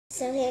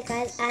So here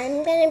guys,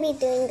 I'm going to be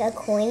doing a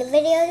coin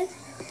video,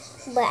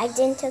 but I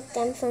didn't took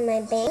them from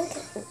my bank.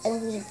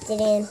 We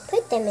didn't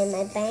put them in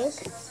my bank.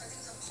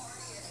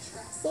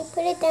 We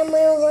put it them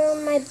where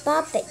my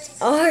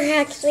boppets are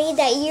actually,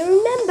 that you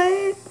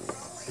remember.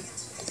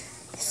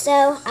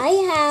 So I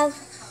have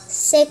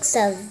 6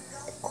 of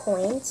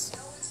coins.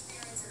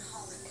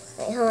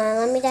 Wait, hold on,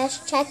 let me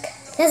just check,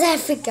 because I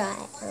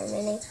forgot how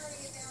many.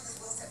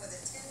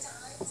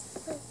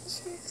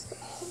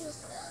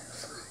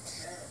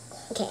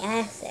 Okay,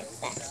 I have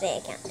 6, actually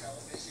I count.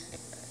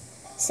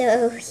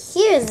 So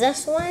here's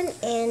this one,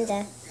 and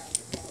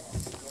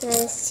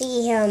let's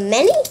see how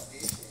many.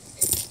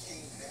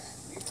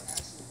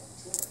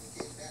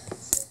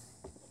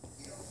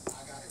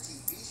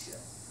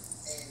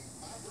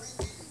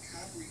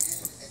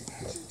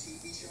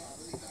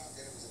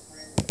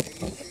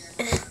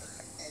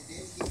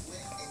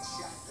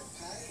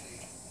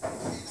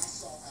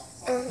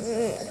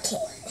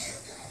 Okay.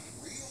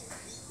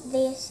 Do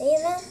you see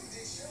that?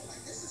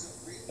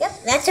 Yep,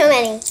 that's how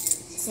many.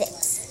 6.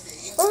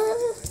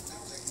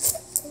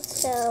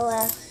 So,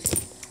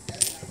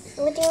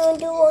 what do you want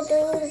to do while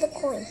doing the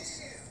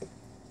coins?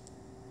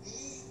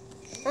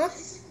 Huh?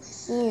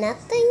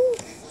 Nothing?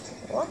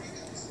 What?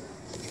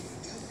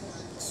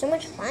 So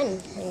much fun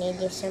when you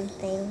do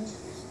something.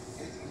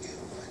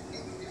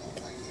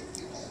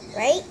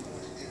 Right?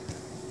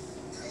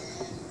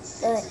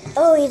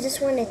 Oh, you just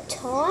want to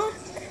talk?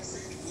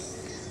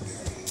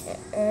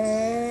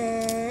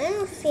 I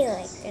don't feel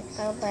like it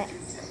though, but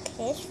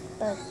okay,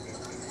 but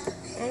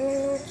I don't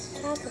know what to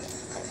talk about.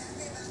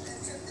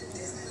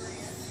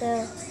 So,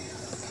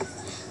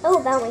 oh,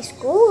 about my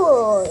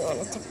school, you want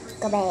to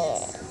talk about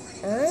it?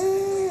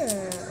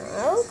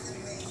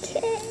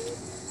 Okay.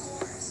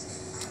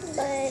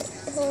 But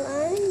hold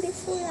on,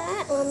 before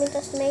that, let me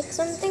just make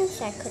something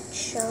so I could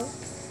show.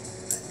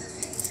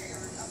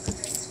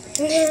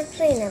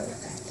 Actually, no.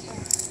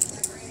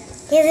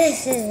 Yeah,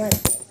 this is what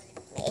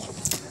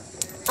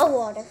a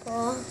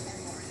waterfall.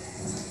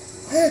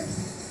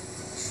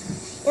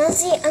 You want to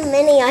see a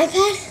mini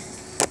iPad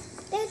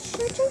that's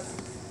charging?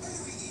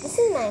 This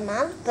is my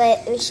mom,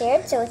 but we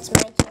shared, so it's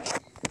my turn.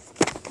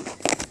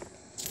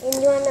 And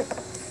you want to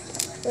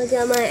look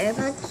at my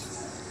AirPods?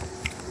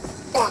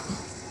 Yeah.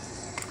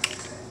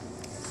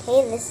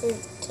 Okay, this is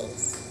the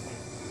case.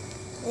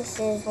 This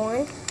is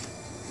 1.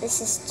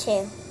 This is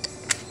 2.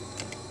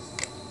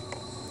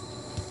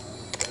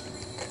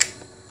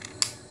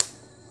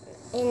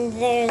 And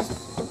there's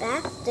the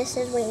back. This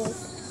is where you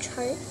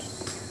charge.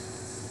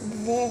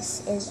 This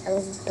is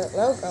the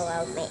logo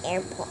of my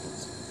AirPods.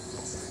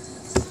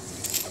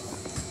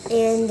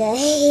 And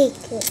you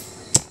can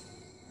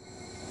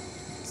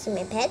see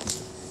my pet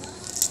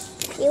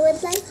if you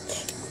would like.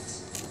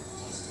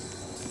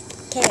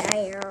 Okay,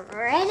 are you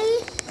ready?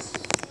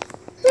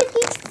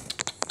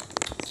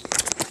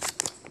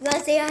 You want to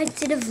say hi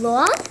to the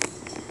vlog?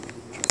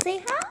 Say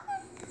hi.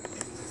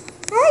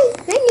 Hi,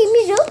 my name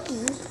is Oki.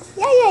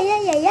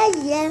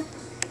 Yeah.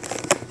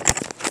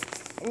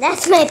 And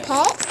that's my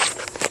pet.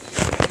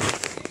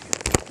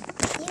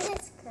 He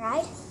just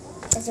cried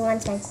because he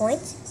wants my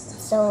coins.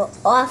 So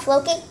off,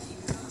 Loki.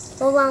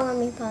 Hold on, let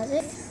me pause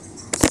it.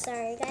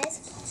 Sorry, guys.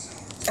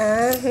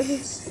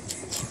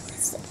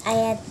 I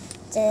had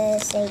to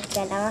say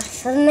get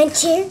off of my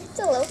chair.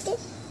 So Loki.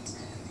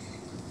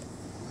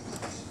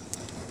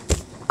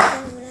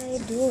 What are you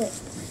doing?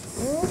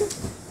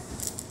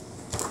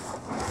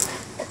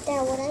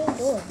 Dad, what are you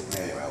doing?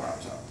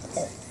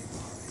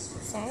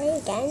 Sorry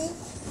again.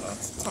 I have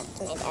to talk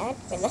to my dad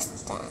for this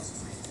time.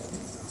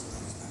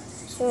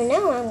 So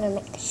now I'm going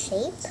to make a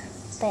shape,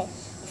 but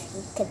if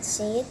you could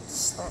see it,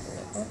 just let me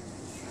know.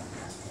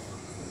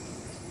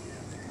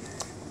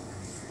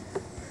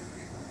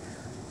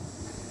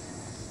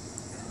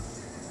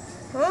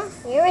 Huh?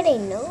 You already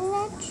know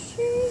that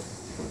shape?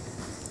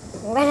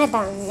 What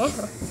about now?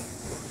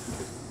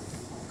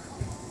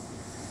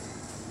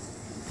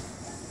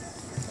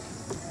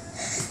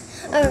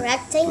 A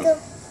rectangle?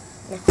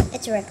 No,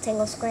 it's a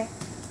rectangle square.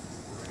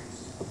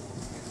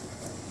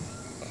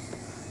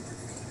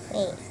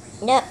 Wait,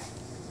 no,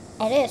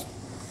 it is.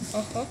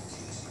 Of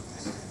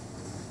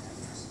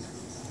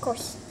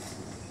course.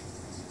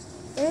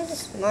 I'm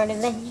just smarter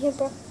than you,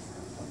 bro.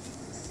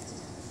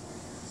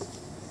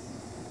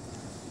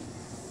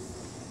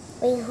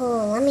 Wait, hold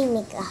on, let me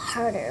make it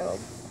harder.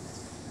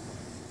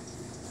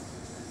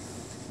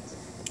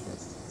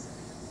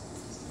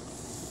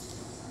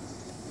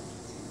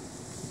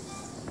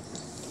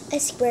 A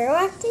square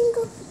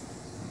rectangle?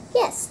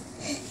 Yes.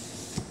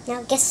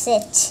 Now guess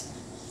it.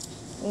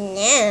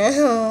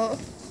 No.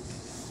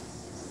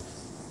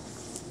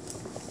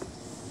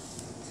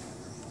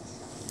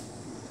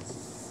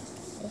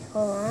 Wait,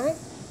 hold on.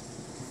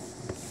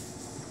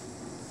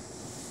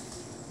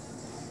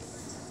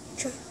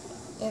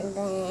 And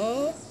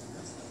then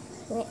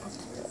wait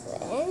after this.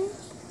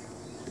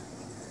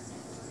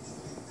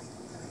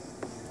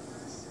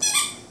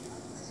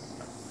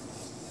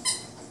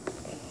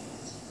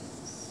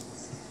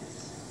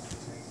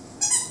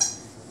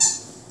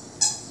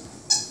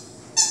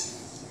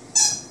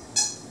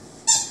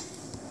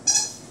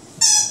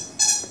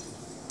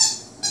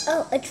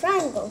 Oh, a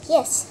triangle.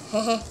 Yes.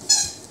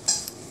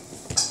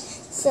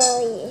 So,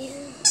 yeah.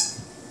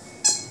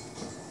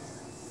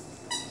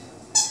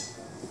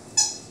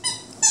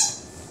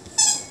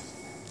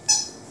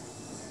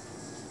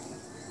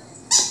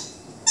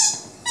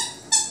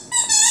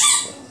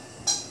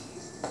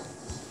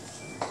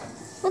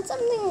 What's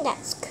something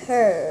that's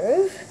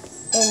curved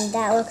and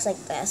that looks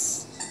like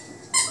this?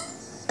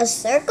 A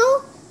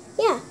circle?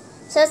 Yeah.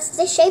 So it's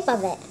the shape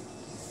of it.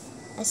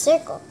 A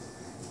circle.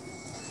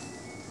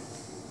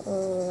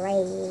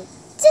 Right.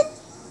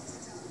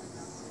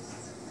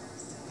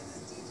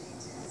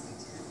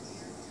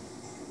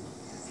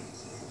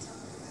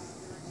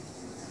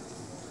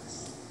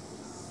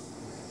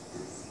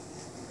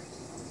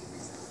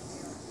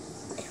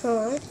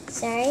 Hold on.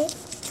 Sorry.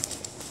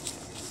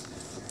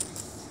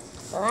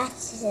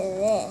 Watch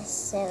this.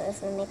 So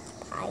if we make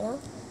a pile.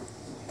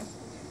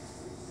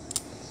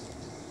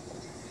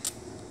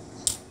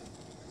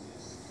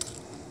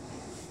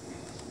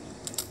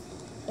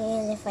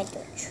 And if I do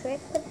a trick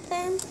with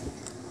them.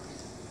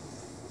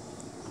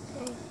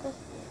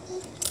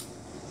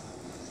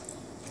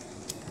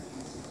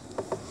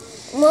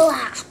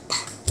 Mwah.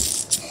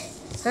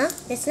 Huh?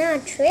 It's not a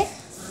trick?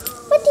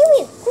 What do you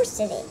mean? Of course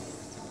it is.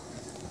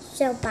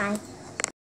 So bye.